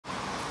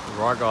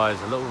Right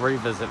guys, a little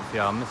revisit for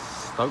you. I miss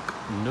Stoke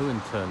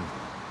Newington.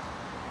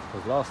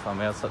 Because last time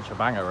we had such a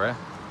banger here.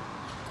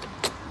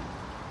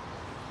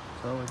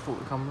 So we thought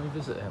we'd come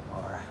revisit it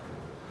while we're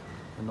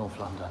in North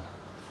London.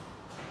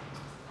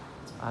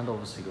 And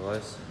obviously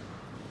guys,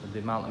 with the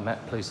amount of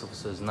Met police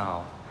officers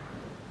now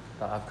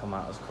that have come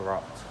out as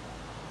corrupt.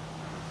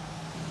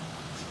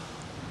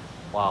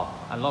 Wow,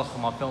 and last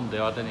time I filmed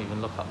here I didn't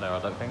even look up there, I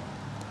don't think.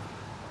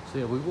 So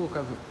yeah, we will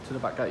go to the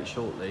back gate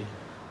shortly.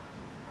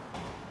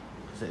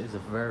 Because it is a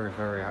very,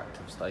 very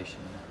active station.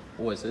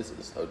 Always is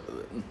at Stoke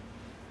Newington.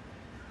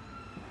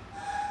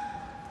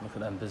 Look at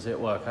them busy at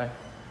work, eh?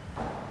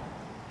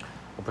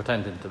 Or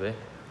pretending to be.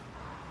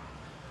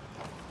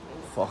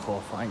 Fuck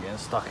off, I ain't getting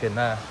stuck in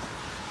there.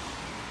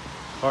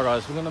 Right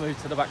guys, we're gonna move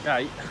to the back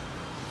gate.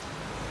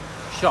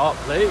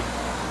 Sharply.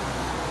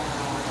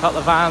 Couple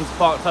of vans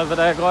parked over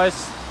there,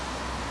 guys.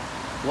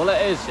 Well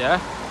it is, yeah?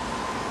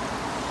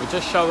 We're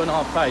just showing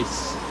our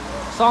face.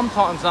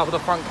 Sometimes now with the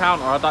front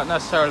counter, I don't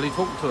necessarily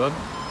talk to them.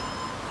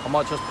 I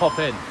might just pop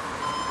in.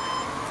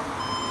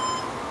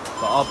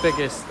 But our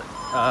biggest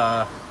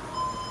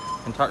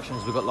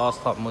interactions we got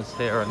last time was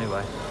here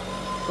anyway.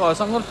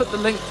 Guys, I'm going to put the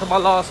link to my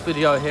last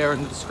video here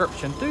in the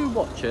description. Do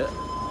watch it.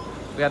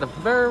 We had a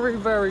very,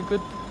 very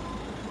good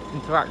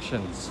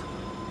interactions.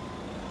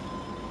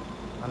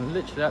 And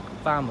literally that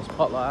van was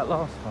parked like that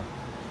last time.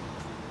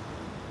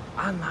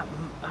 And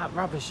that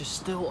rubbish is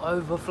still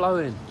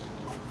overflowing.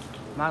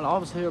 Man, I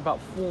was here about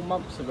 4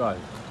 months ago.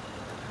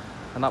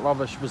 And that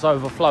rubbish was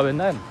overflowing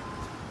then.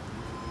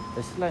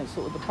 They still ain't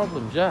sorted the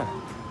problems, yeah.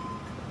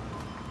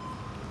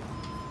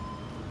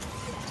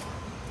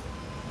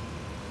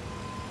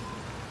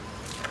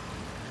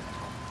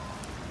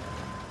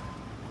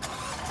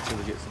 Till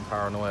we get some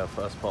paranoia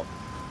first pop.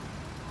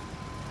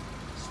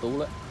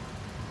 Stall it.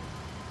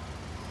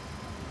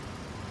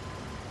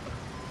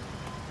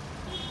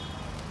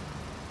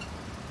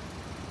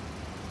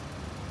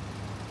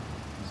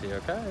 Is he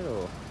okay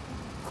or?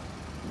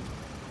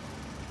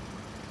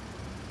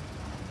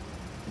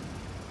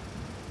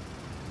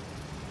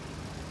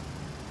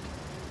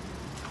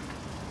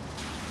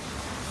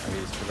 Maybe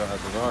he's forgot how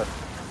to ride.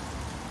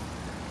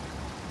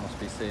 Must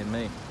be seeing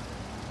me.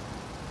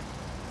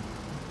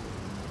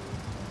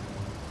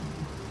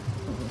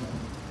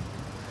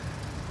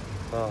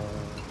 Oh,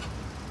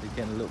 he's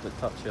getting a little bit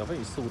touchy. I think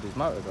he's stalled his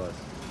motor, guys.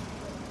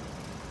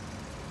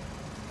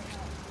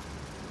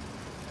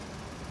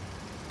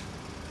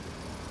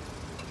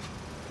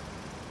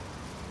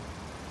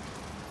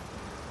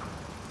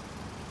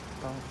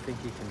 I don't think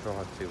he can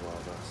drive too well,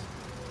 guys.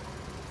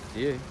 Do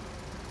you?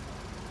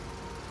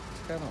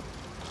 What's going on?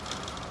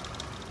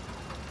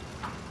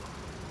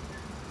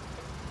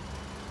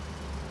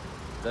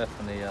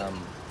 Definitely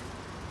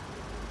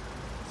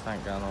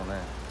something going on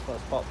there.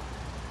 First pop.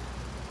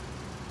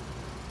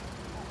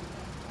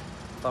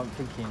 Don't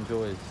think he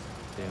enjoys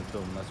being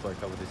filmed, that's why I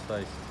covered his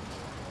face.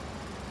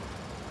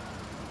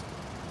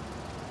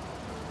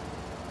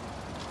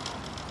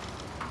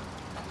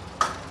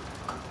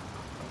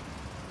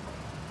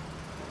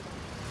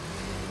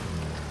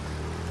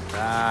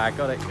 Ah,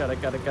 got it.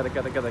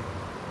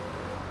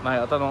 Mate,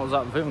 I don't know what was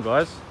up with him,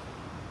 guys.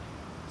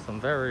 Some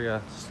very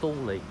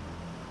stally.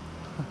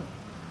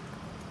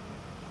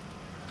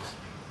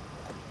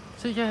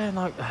 So yeah,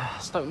 like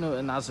Stoke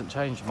Newington hasn't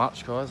changed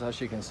much, guys. As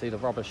you can see, the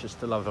rubbish is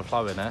still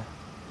overflowing there.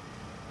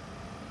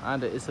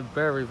 And it is a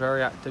very,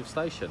 very active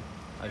station,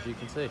 as you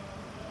can see.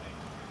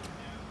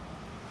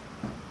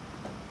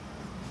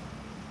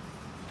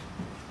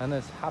 And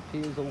as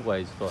happy as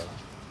always, guys.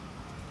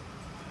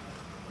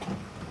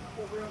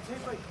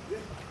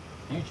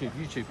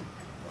 YouTube. You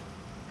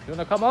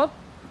wanna come on?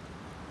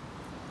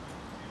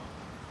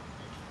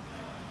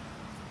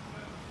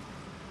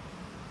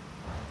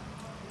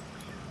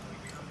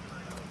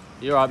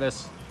 You're on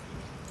this.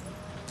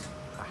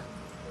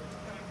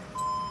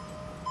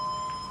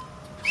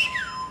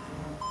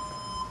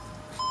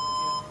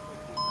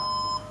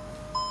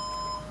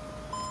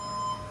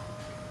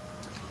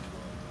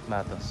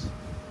 Madness.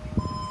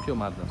 Pure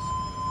madness.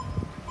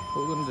 What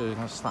we're going to do is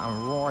going to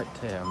stand right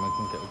here and we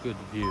can get a good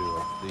view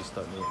of these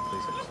Stoke Newington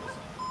police officers.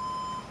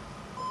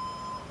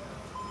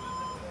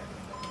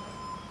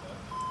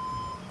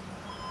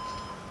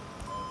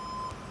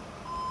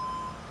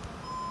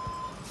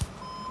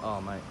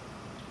 Oh mate.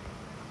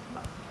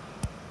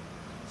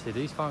 See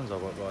these phones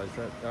I've got, guys,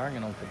 they're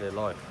hanging on for dear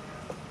life.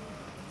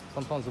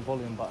 Sometimes the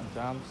volume button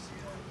jams.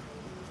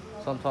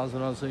 Sometimes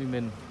when I zoom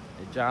in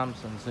it jams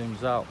and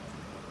zooms out.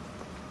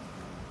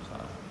 So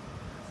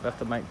we have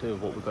to make do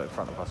with what we've got in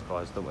front of us,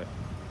 guys, don't we?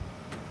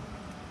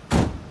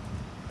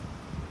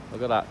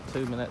 Look at that,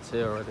 2 minutes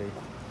here already.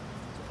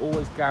 It's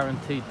always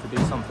guaranteed to be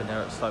something here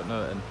at Stoke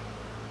Newington.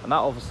 And that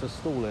officer's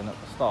stalling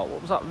at the start.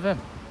 What was up with him?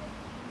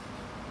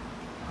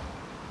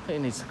 I think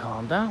he needs to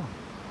calm down.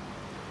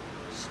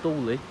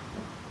 Stally.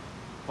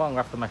 I'm going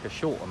to have to make a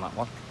short on that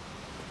one.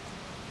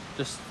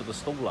 Just for the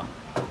staller.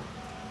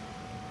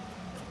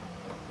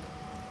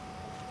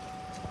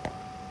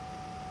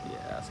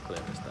 Yeah, that's clear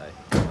as day.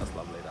 That's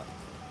lovely, that.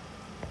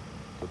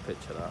 Good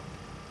picture, that.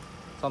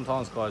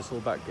 Sometimes, guys, it's all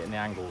about getting the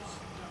angles.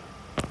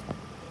 Do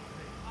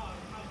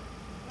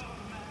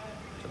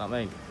you know what I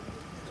mean?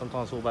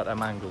 Sometimes it's all about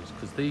them angles,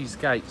 because these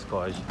gates,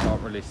 guys, you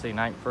can't really see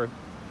nothing through.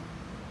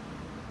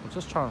 I'm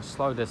just trying to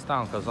slow this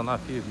down because I know a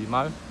few of you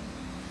moan.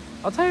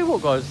 I'll tell you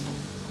what, guys,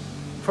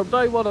 from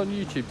day one on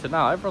YouTube to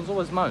now, everyone's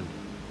always moaned.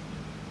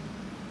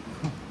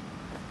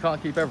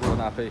 Can't keep everyone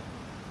happy.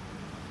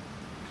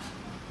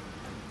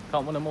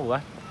 Can't win them all,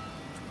 eh?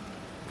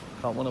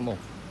 Can't win them all.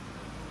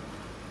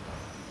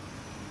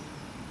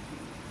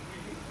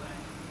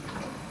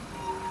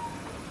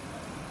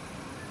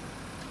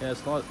 Yeah,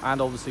 it's nice.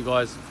 And obviously,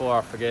 guys, before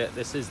I forget,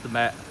 this is the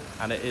Met,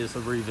 and it is a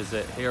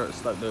revisit here at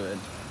Stoke Newton.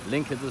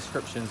 Link in the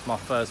description is my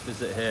first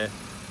visit here.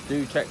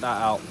 Do check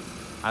that out,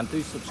 and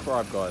do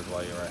subscribe, guys,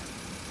 while you're here.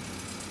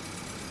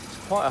 It's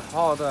quite a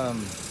hard,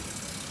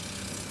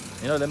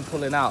 you know, them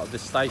pulling out of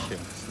this station.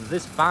 So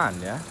this van,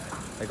 yeah,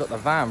 they got the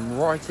van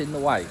right in the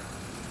way.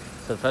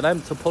 So for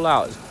them to pull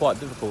out is quite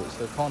difficult.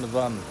 So they kind of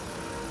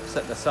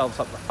set themselves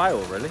up to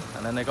fail, really.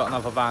 And then they got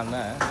another van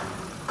there.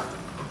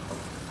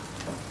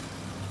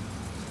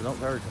 They're not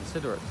very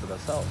considerate to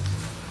themselves.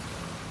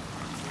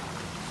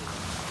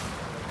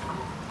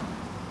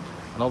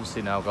 And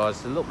obviously now, guys,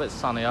 it's a little bit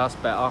sunnier, that's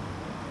better,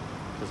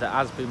 because it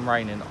has been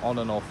raining on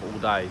and off all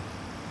day.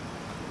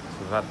 So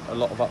we've had a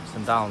lot of ups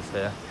and downs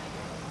here.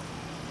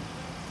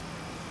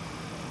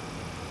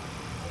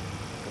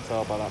 You can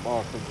tell by that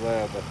markings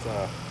there that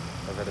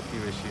they've had a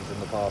few issues in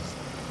the past.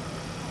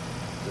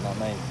 Do you know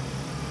what I mean?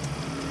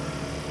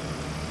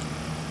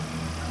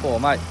 Poor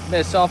mate.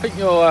 Miss, I think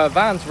your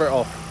van's writ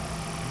off.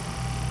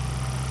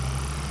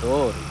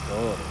 Good.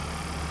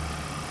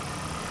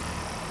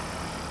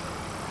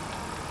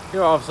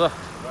 You're right, officer.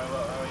 Very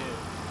well, how are you?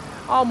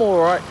 I'm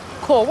alright.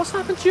 Cool, what's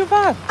happened to your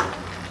van?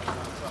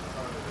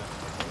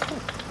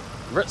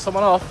 Ripped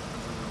someone off.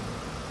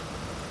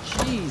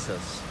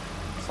 Jesus.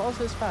 Size of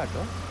this bag,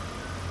 guys.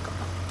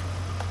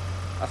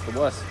 That's the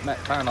worst Met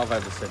van I've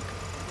ever seen.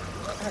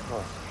 Look at that,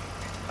 guys.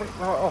 Ripped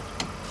right off.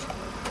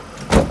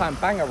 They're playing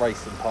banger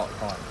racing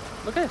part-time.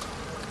 Look at this.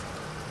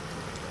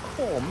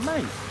 Poor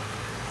mate.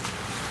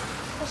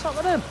 What's up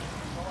with them?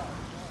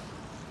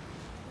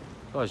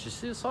 Guys, you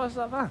see the size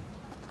of that van?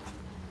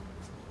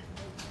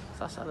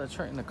 That's how they're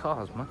treating the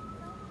cars, man.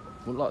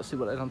 Would like to see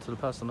what they've done to the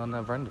person on the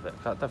other end of it.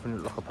 That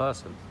definitely looked like a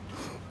person.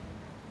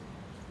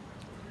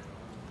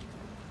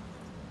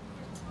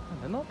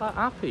 They're not that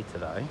happy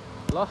today.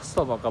 Last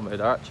time I come here,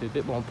 they're actually a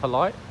bit more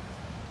polite.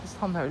 This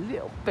time they're a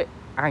little bit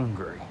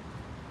angry.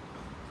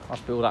 I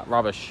feel that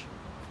rubbish.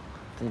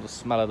 All the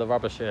smell of the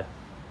rubbish here.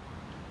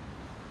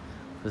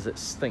 Because it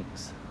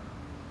stinks.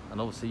 And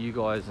obviously you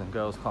guys and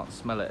girls can't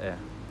smell it here.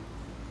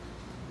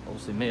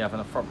 Obviously me having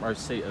a front row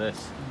seat of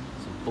this,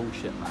 some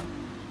bullshit, man.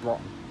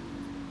 Rotten.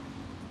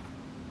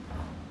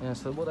 Yeah,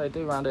 so what they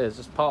do around here is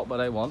just park where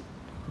they want.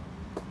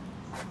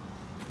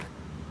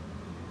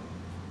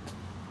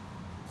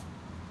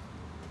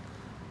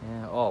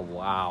 Yeah, oh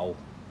wow.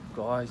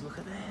 Guys, look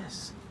at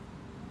this.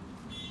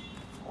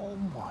 Oh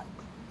my.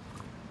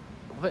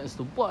 I think it's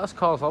the worst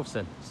cars I've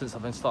seen since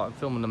I've been starting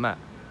filming the Met.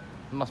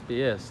 It must be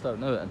here, Stoke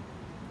Newton.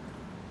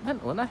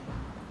 Mental, isn't it?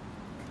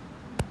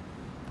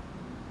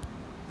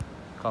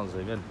 Can't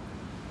zoom in.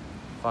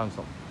 Phone's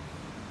not.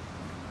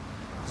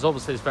 Because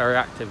obviously it's very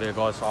active here,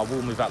 guys, so I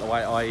will move out the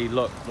way, i.e.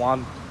 look,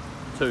 1,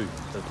 2,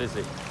 they're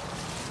busy.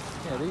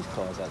 Yeah, these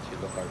cars actually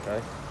look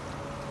okay.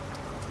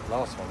 The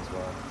last ones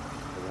were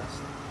the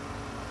rest.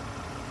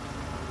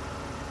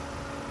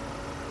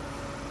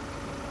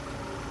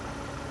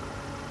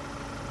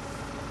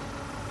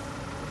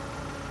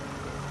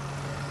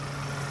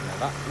 Yeah,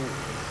 that will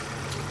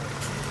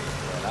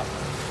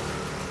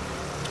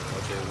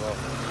do well.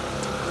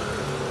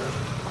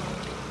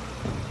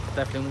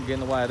 Definitely won't get in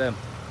the way of them.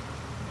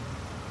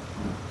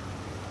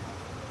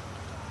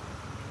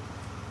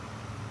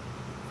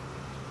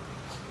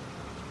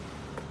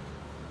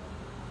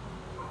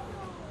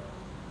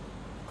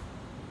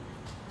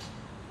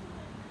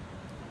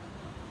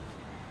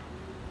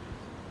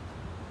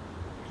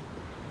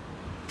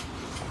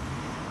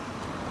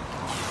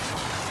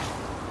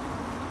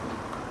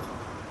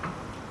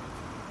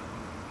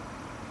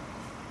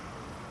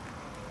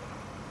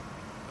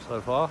 So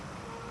far,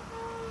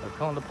 they've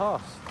kind of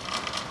passed.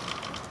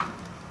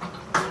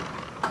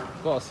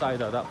 I've got to say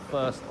though, that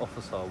first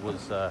officer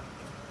was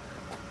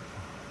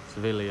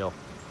severely ill.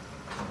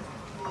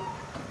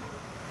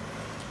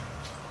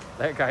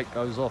 Their gate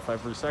goes off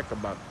every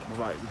second, man.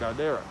 Right, you go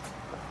near it.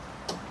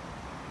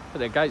 But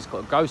their gate's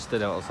got a ghost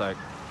in it, I'll say.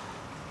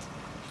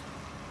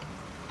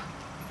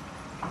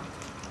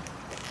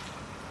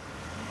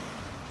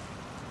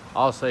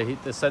 I'll say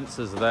the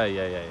sensors are there.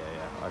 Yeah.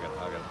 I get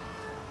it.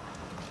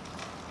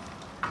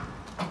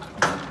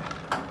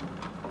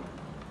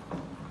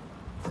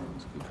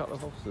 It's a couple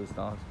of officers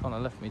now. It's kind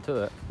of left me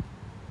to it.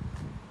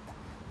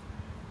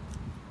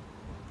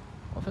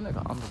 I think they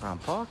got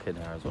underground parking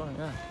there as well.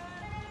 Yeah,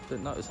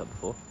 didn't notice that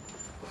before.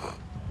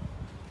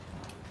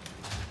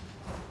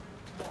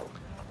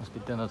 Must be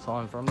dinner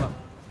time for him. Look,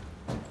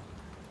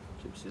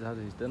 Gypsy's had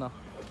his dinner.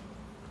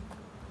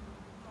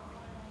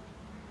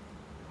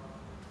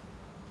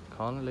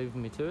 kind of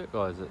leaving me to it,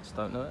 guys, at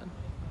Stoke Newton.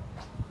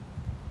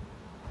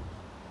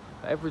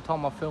 Every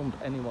time I filmed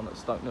anyone at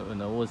Stoke Newton,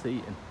 they're always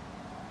eating.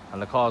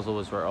 And the car's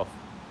always writ off.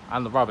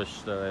 And the rubbish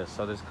still is,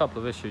 so there's a couple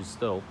of issues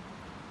still.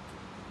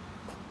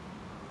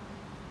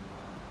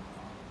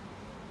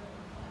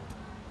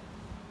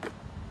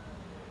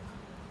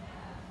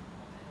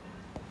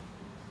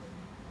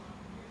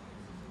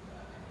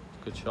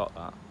 Good shot,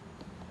 that.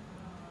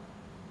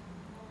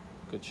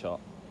 Good shot.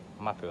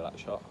 I'm happy with that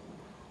shot.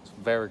 It's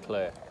very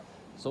clear.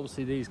 So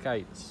obviously these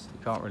gates, you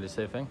can't really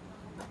see a thing.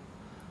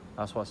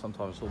 That's why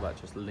sometimes it's all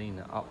about just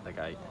leaning up the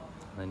gate,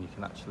 and then you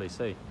can actually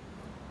see.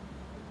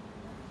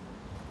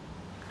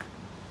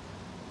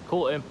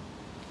 Caught him.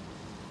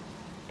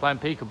 Playing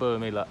peekaboo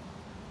with me, look.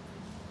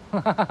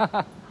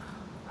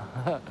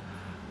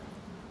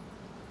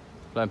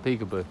 Playing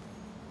peekaboo.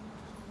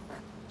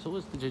 It's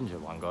always the ginger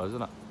one, guys,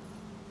 isn't it?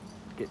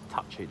 Get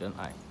touchy, don't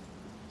they?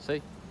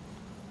 See?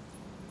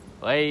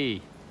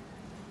 Hey!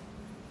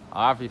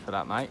 I'll have you for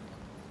that, mate.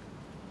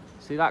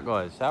 See that,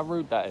 guys? How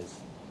rude that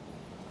is.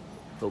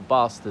 Little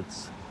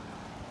bastards.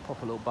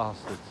 Proper little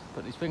bastards.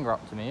 Put his finger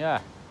up to me, yeah.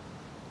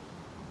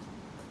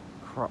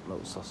 Corrupt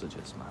little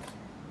sausages, man.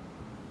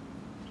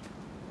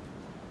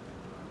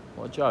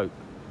 What a joke.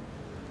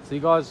 See,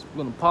 guys,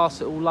 we're going to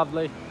pass it all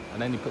lovely,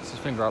 and then he puts his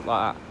finger up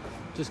like that.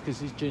 Just because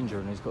he's ginger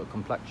and he's got a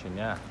complexion,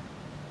 yeah.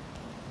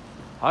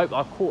 I hope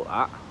I caught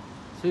that.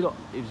 See, look,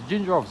 it was a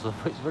ginger officer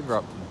put his finger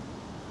up to me.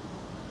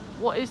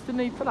 What is the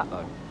need for that,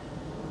 though?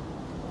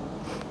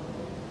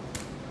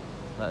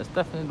 That is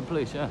definitely the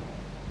police, yeah.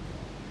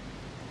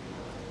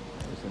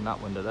 It's in that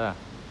window there.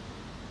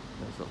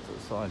 It's up to the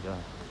side, yeah.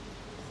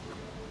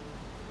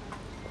 I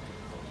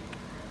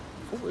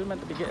thought we were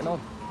meant to be getting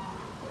on.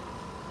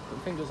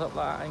 Putting fingers up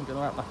like that ain't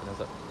gonna happen, is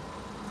it?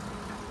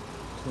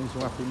 Which means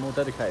we'll have to be more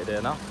dedicated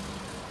here now.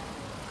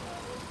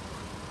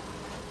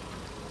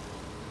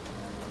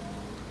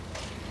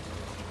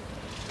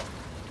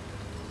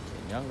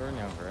 Getting younger and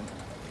younger, isn't it?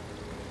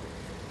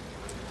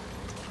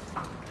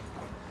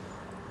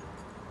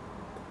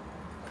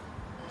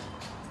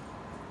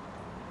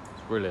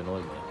 Really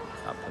annoys me,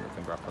 that putting the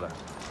finger up there.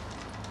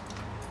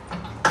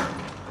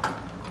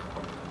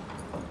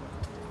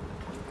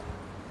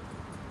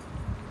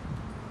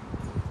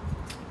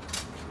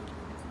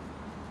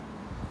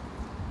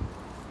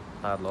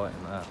 Bad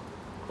lighting there.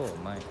 Cool,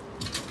 mate.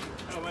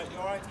 Hello, mate, you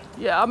alright?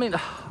 Yeah, I mean,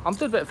 I'm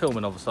doing a bit of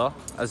filming, officer,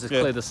 as it's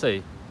clear to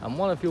see, and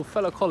one of your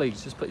fellow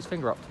colleagues just put his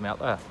finger up to me out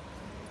there.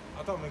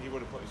 I don't think he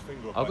would have put his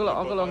finger up. I'll go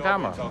on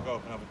camera. I'll go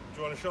up and have a, do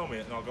you want to show me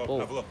it and I'll go up and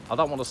have a look? I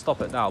don't want to stop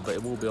it now, but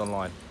it will be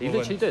online. He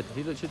literally did.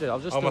 He literally did. I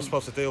was just. How am I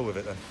supposed to deal with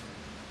it then?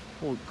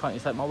 Well, can't you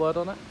take my word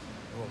on it?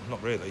 Well,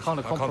 not really. Kind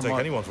of I can't take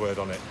anyone's word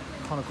on it.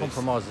 Kind of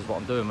compromises what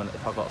I'm doing when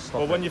if I've got to stop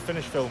Well, it. when you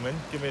finish filming,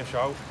 give me a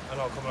shout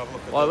and I'll come and have a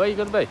look at it. Why, where are you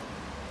going to be?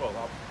 Well,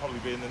 I'll probably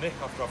be in the nick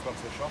after I've gone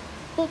to the shop.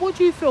 Well, what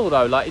do you feel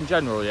though, like in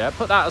general, yeah?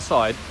 Put that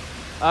aside.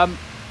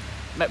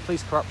 Met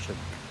police corruption.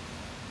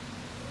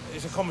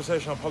 It's a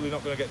conversation I'm probably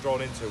not going to get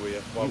drawn into here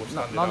while we're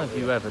standing None out of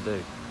here. you ever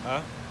do.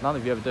 Huh? None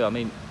of you ever do. I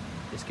mean,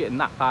 it's getting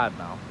that bad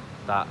now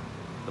that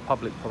the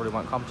public probably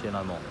won't come to you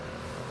no more.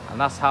 And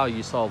that's how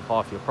you solve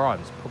half your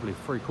crimes. Probably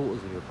 3/4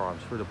 of your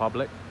crimes through the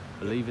public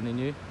believing in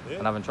you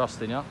and having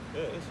trust in you.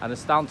 Yeah, it is. And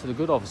it's down to the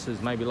good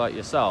officers, maybe like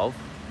yourself,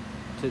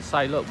 to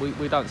say, look,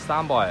 we don't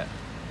stand by it.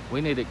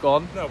 We need it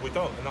gone. No, we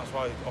don't, and that's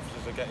why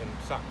officers are getting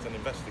sacked and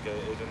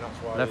investigated, and that's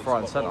why Left, it's right, a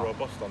and lot centre. more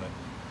robust on it.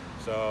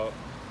 So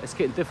it's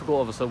getting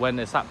difficult, obviously, when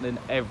it's happening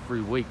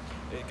every week.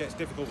 it gets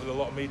difficult with a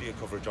lot of media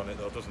coverage on it,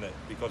 though, doesn't it?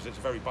 Because it's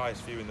a very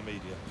biased view in the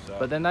media. So.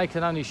 But then they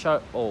can only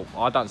show. Oh,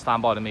 I don't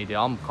stand by the media.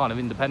 I'm kind of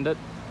independent.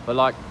 But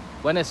like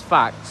when it's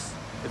facts,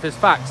 if it's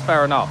facts,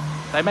 fair enough.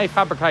 They may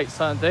fabricate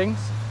certain things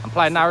and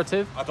play a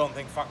narrative. I don't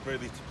think fact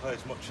really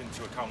plays much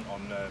into account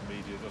on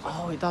media, does it?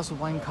 Oh, it does with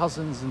Wayne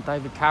Couzens and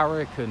David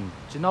Carrick, and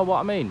do you know what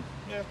I mean?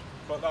 Yeah,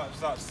 but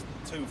that's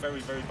two very,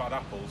 very bad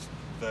apples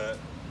that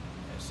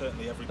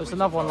certainly every There's police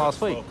another one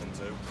officer last I've spoken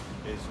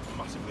to is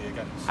massively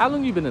against. How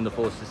long have you been in the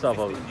force yourself?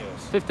 15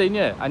 years. 15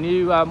 years. And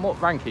you,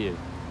 what rank are you?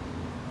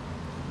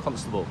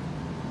 Constable.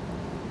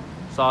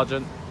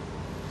 Sergeant.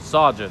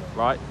 Sergeant,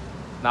 right?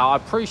 Now, I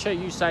appreciate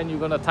you saying you're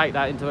going to take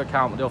that into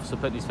account with the officer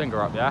putting his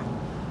finger up, yeah?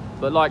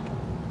 But like,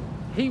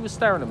 he was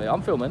staring at me.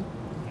 I'm filming.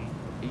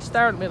 He's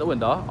staring at me at the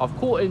window. I've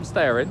caught him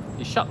staring.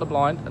 He shut the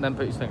blind and then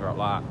put his finger up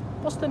like that.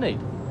 What's the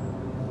need?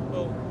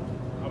 Well,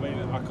 I mean,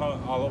 I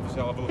can't. I'll have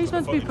a look. He's at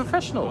meant the to be footage.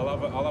 professional.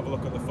 I'll have a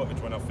look at the footage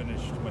when you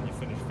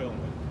finish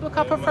filming. Look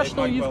how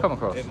professional you've come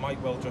across. It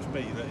might well just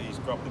be that he's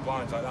grabbed the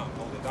blinds like that and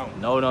pulled it down.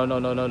 No.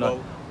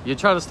 Well, You're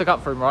trying to stick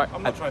up for him, right?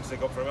 I'm not trying to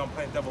stick up for him. I'm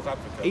playing devil's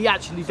advocate. He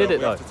actually did it,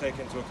 though. We have to take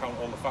into account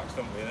all the facts,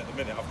 don't we? And at the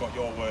minute, I've got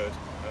your word,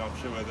 and I'm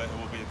sure that it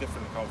will be a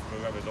different account from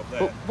whoever's up there.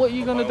 But what are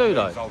you going to do,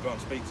 though? I'll go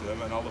and speak to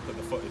them, and I'll look at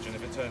the footage, and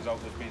if it turns out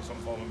there's been some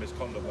form of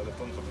misconduct where they've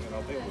done something, then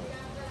I'll deal with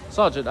it.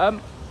 Sergeant,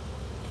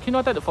 can you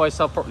identify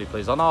yourself properly,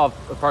 please? I know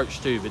I've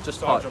approached you, but just...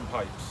 Sergeant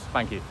Pipes.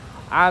 Thank you.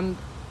 And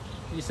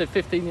you said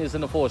 15 years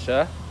in the force,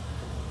 yeah?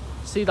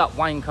 See that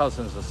Wayne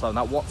Couzens or something,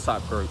 that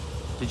WhatsApp group?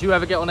 Did you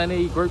ever get on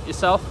any group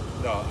yourself?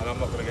 No, and I'm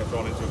not going to get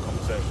drawn into a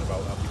conversation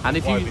about that. Because And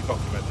if it's widely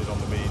documented on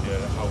the media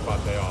how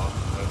bad they are.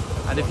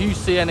 And if you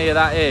see any of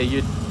that here,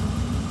 you'd...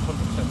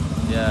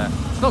 100%. Yeah.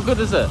 It's not good,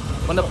 is it?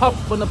 When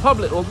the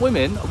public or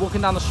women are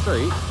walking down the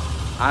street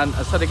and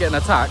instead of getting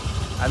attacked,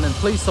 and then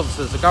police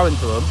officers are going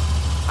to them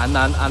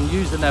and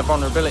using their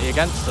vulnerability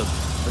against them.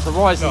 There's a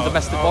rise in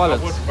domestic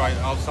violence.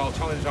 I'll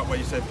challenge that where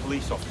you say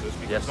police officers,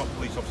 because it's not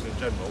police officers in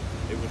general.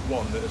 It was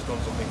one that has done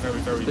something very,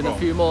 very Been wrong. a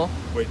few more.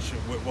 Which,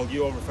 well,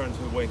 you're referring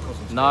to the Wayne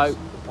Cousins No, case.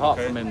 apart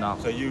from him now.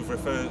 So you've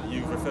referred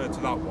to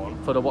that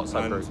one. For the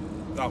WhatsApp group.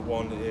 That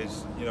one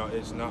is, you know,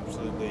 it's an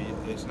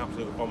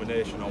absolute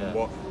abomination on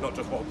what, not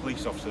just what a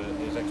police officer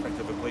is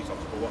expected of a police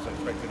officer, but what's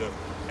expected of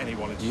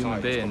anyone in society.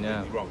 Human being, it's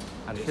completely wrong.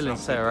 And it's killing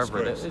Sarah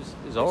Everett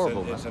is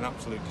horrible. It's an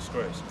absolute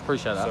disgrace.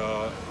 Appreciate that.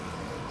 So,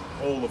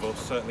 all of us,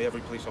 certainly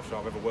every police officer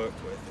I've ever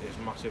worked with, is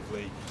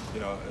massively,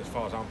 you know, as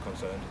far as I'm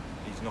concerned,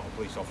 he's not a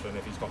police officer, and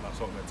if he's got that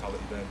sort of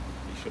mentality, then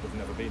he should have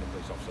never been a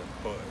police officer.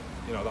 But,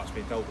 you know, that's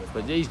been dealt with.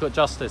 But he's got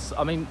justice.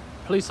 I mean,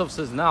 police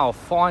officers now are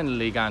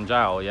finally going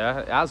jail, yeah?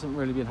 It hasn't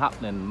really been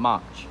happening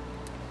much.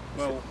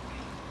 Well,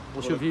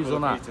 what's your views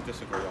on that? To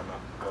disagree on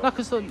that. No,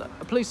 because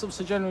a police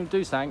officer generally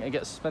do something and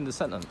get a suspended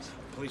sentence.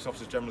 Police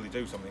officers generally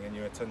do something and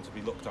you tend to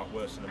be looked at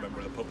worse than a member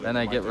of the public. Then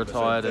they get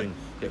retired and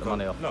get the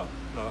money off. No,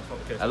 that's not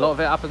the case. A lot of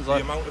it happens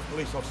like... The amount of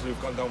police officers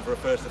who've gone down for a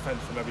first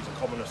offence for maybe a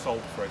common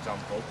assault, for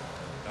example,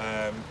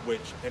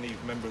 which any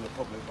member of the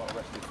public got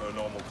arrested for a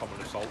normal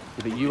common assault.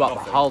 Yeah, but you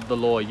uphold the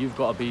law. You've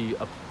got to be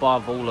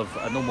above all of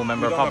a normal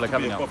member of the public,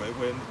 haven't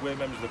you? We're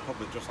members of the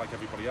public just like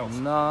everybody else.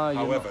 No,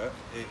 however,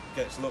 it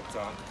gets looked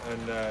at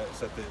and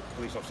said that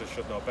police officers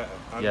should know better.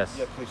 And yes.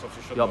 Yeah, police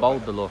officers should you know better.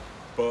 uphold the law.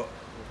 But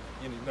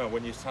you know,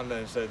 when you stand there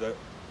and say that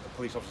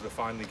police officers are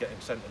finally getting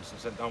sentenced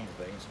and sent down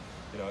for things,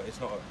 you know, it's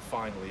not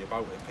finally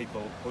about it.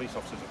 Police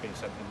officers have been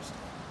sentenced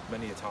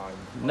many a time.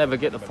 Never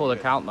get the full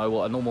account though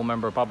what a normal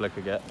member of public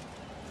could get.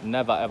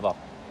 Never ever.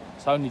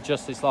 It's only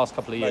just this last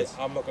couple of years.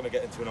 Mate, I'm not going to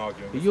get into an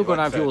argument. But you're going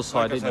to have your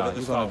side, isn't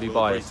you? You're going to be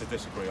biased. To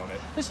disagree on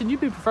it. Listen,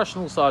 you've been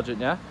professional, Sergeant,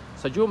 yeah?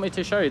 So do you want me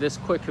to show you this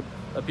quick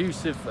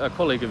abusive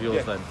colleague of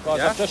yours then?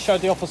 Guys, I've just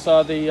showed the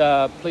officer,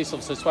 the police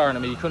officer swearing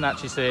at me. You couldn't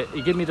actually see it.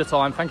 He gave me the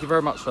time. Thank you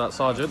very much for that,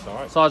 Sergeant.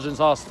 Right. Sergeant's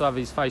asked to have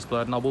his face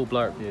blurred and I will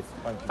blur it for you.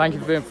 Thank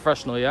you for being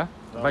professional, yeah?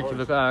 Thank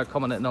you for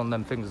commenting on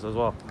them things as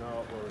well. No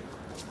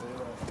worries.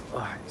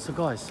 Alright, so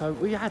guys, so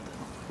we had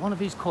one of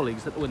his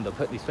colleagues at the window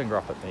put his finger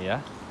up at me,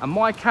 yeah? And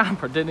my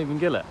camera didn't even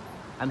get it.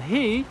 And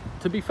he,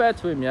 to be fair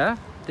to him, yeah,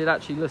 did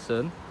actually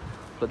listen.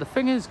 But the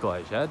thing is,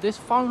 guys, yeah, this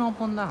phone I'm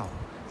on now,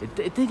 it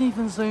didn't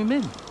even zoom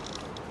in.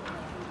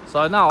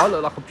 So now I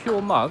look like a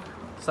pure mug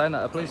saying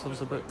that a police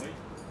officer put...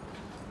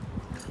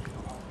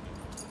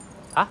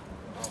 Huh?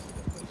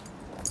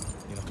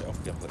 You knock it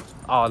off again, please.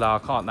 Oh, no, I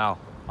can't now.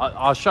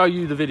 I'll show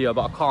you the video,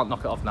 but I can't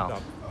knock it off now. No,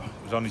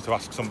 it was only to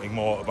ask something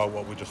more about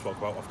what we just spoke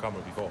about off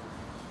camera before.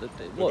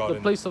 What, the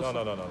police officer?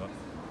 No.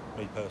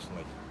 Me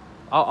personally.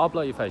 I'll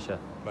blow your face, yeah.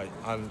 Mate,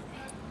 and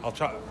I'll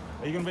chat.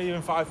 Are you going to be here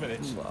in 5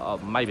 minutes?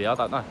 Maybe, I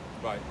don't know.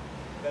 Right.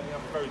 Let me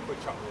have a very quick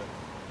chat with you.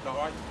 Is that all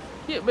right?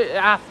 Yeah, but it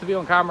has to be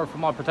on camera for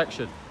my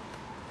protection.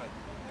 Hey,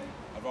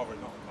 I'd rather it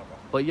not on camera.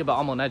 But yeah, but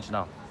I'm on edge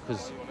now. Why are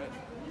you on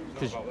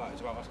edge? It's not about that.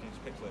 It's about asking you to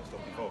pixelate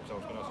stuff before, because I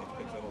was going to ask you to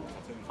pixelate all the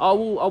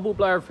tattoos. I will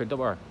blur everything, don't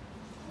worry.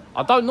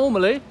 I don't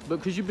normally, but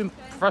because you've been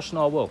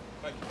professional, I will.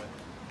 Thank you, mate.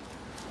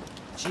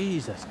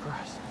 Jesus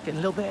Christ. Getting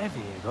a little bit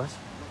heavy here, guys.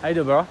 How you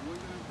doing, bro? What are you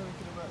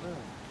panicking about now?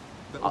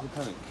 That was a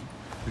panic.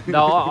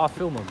 No, I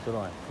film them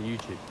tonight for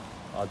YouTube.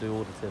 I do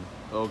auditing.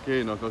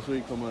 Okay, no, I saw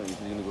you come out and you're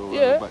going to go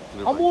yeah, back to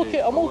the I'm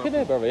walking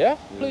here, brother, yeah?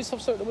 Police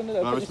officer at the window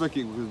there. I respect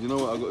it because you know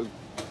what, I've got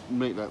to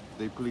make that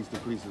they police the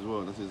police as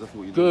well. That's exactly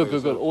what you do.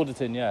 Good.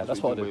 Auditing, yeah,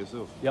 that's what I do.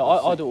 Yourself. Yeah,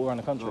 I do it all around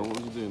the country. Oh, what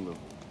was you doing though? What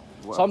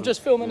so happened? I'm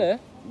just filming here.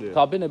 Yeah.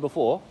 So I've been here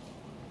before.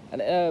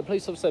 And a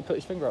police officer put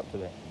his finger up to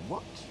me.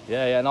 What?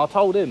 Yeah, and I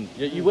told him,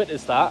 you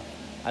witnessed that.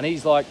 And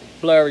he's like,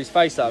 blur his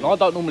face out. And I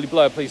don't normally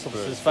blur a police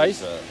officer's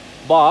face.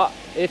 But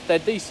if they're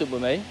decent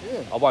with me,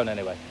 I won't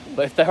anyway.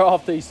 But if they're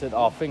half decent,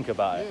 I'll think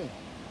about it.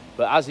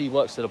 But as he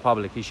works to the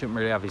public, he shouldn't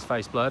really have his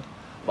face blurred.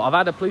 But I've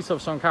had a police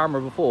officer on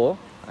camera before,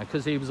 and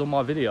because he was on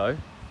my video,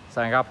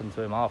 something happened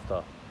to him after.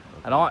 Okay.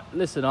 And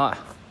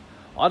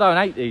I don't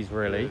hate these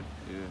really.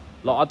 Yeah.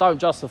 Like, I don't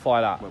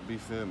justify that. But be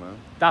fair, man.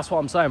 That's what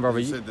I'm saying, brother.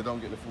 You said they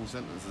don't get the full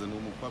sentence as a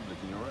normal public,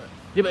 and you're right.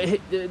 Yeah,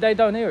 but they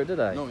don't hear it, do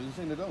they? No, you're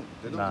saying they don't.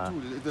 They don't at all.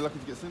 They're lucky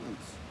to get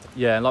sentenced.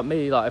 Yeah, like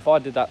me, like if I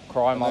did that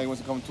crime... And they want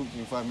to come and talk to you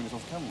in 5 minutes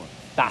off camera.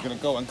 You're going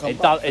to go and come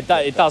back.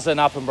 It doesn't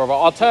happen, brother.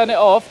 I'll turn it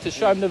off to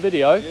show him the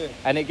video,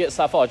 and it gets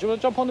that far. Do you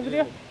want to jump on the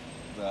video?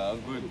 Nah, I'm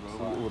good,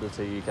 bro.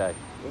 Auditor UK.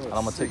 Oh, and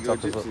I'm a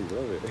TikTok as well.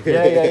 Gypsy,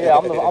 Yeah.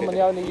 I'm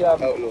the only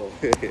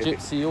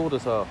Gypsy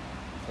auditor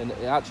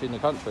actually in the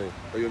country.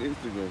 Are you on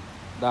Instagram?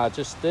 Nah,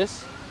 just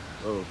this.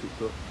 Oh,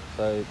 TikTok.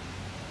 So,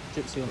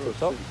 Gypsy on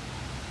TikTok.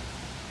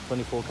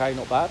 24k,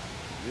 not bad.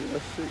 Yeah,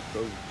 that's sick.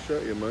 I'll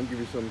shout you, man. Give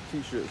you some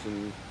t-shirts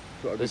and...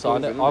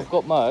 Listen, I've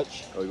got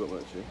merch. Oh, you got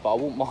merch, yeah? But I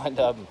won't mind.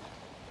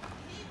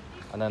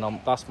 And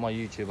then that's my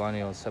YouTube. I'm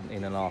only on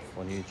 17.5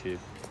 on YouTube.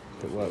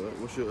 Hope it works.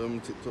 What's your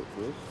TikTok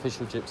first?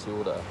 Official Gypsy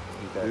Auditor.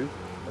 Who?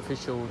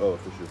 Official Oh,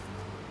 official.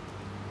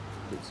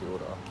 Gypsy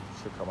Auditor.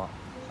 Should come up.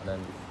 And then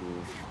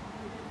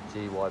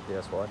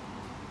GYPSY.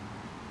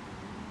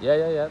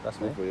 Yeah, that's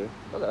me. Yeah.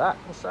 Look at that,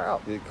 I'm straight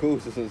up. Yeah, cool,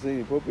 so it's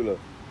really popular.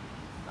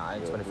 Nah,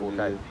 in Yeah,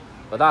 24K. yeah.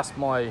 But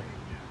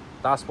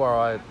that's where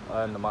I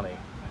earn the money.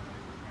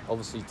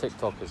 Obviously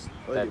TikTok is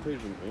Oh, dead. you paid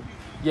them, eh?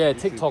 Yeah,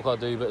 TikTok I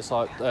do, but it's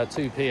like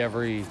 2p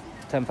every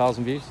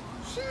 10,000 views.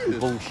 Serious?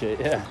 Bullshit,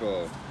 yeah.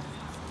 God.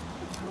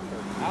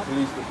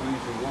 Police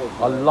as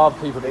well. I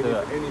love people to do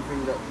it.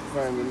 Anything that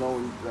crime, you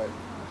know, like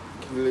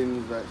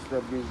killings, like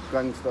stabbing,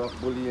 gang stuff,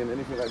 bullying,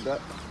 anything like that,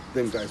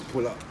 them guys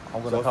pull up.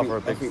 I'm going to cover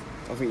a big...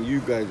 I think you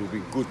guys will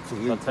be good to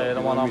link I'll tell you up,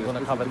 the know one what I I'm mean? going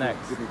to cover Especially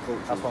next. different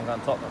cultures. That's why I'm going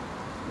to Tottenham.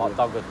 Mark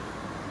Duggan.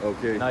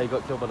 Okay. You know, he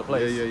got killed by the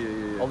police.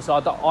 Yeah. Obviously,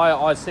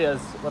 I see it as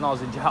when I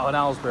was in jail in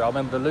Aylesbury. I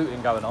remember the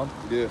looting going on.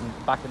 Yeah.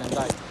 Back in the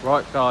day.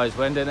 Right, guys,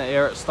 we're ending it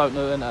here at Stoke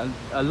Newton, and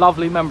a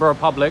lovely member of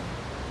public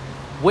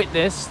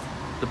witnessed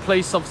the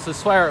police officer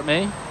swear at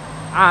me,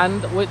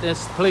 and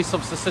witnessed the police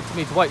officer said to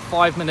me to wait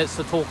 5 minutes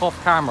to talk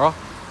off camera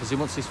because he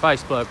wants his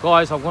face blurred.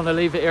 Guys, I want to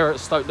leave it here at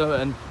Stoke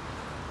Newton.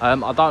 I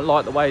don't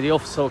like the way the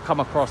officer will come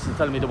across and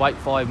telling me to wait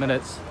 5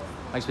 minutes.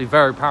 Makes me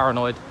very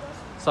paranoid.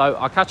 So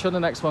I'll catch you on the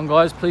next one,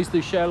 guys. Please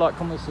do share, like,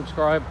 comment,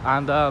 subscribe.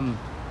 And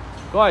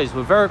guys,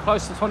 we're very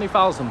close to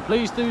 20,000.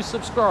 Please do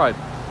subscribe.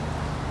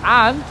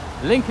 And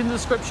link in the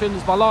description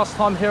is my last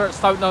time here at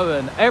Stoke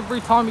Newton.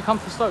 Every time you come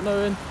to Stoke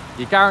Newton,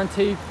 you're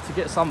guaranteed to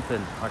get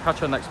something. I'll catch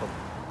you on the next one.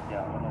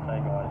 Yeah, I'm going to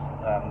say, guys,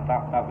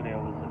 that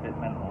video was a bit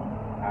mental.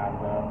 And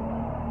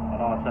I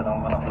know I said I'm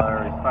going to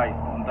blur his face,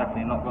 but I'm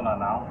definitely not going to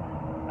now.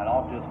 And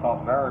I've just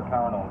felt very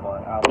paranoid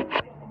by how the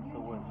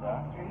officer was there.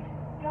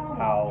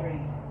 How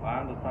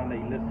I understand that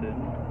he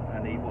listened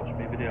and he watched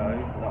my video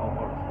that I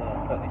was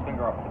putting his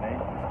finger up to me.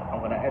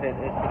 I'm going to edit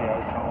this video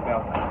so I'm going to be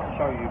able to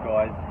show you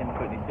guys him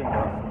putting his finger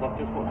up, because I've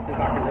just watched it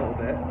back a little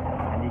bit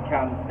and you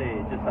can see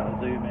it, just at a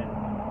zoom in.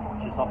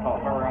 Just I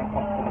felt very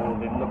uncomfortable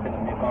with him looking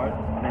at my phone,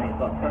 and then he's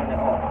like turning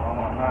it off and I'm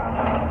like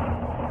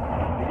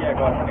nah. But yeah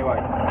guys, anyway,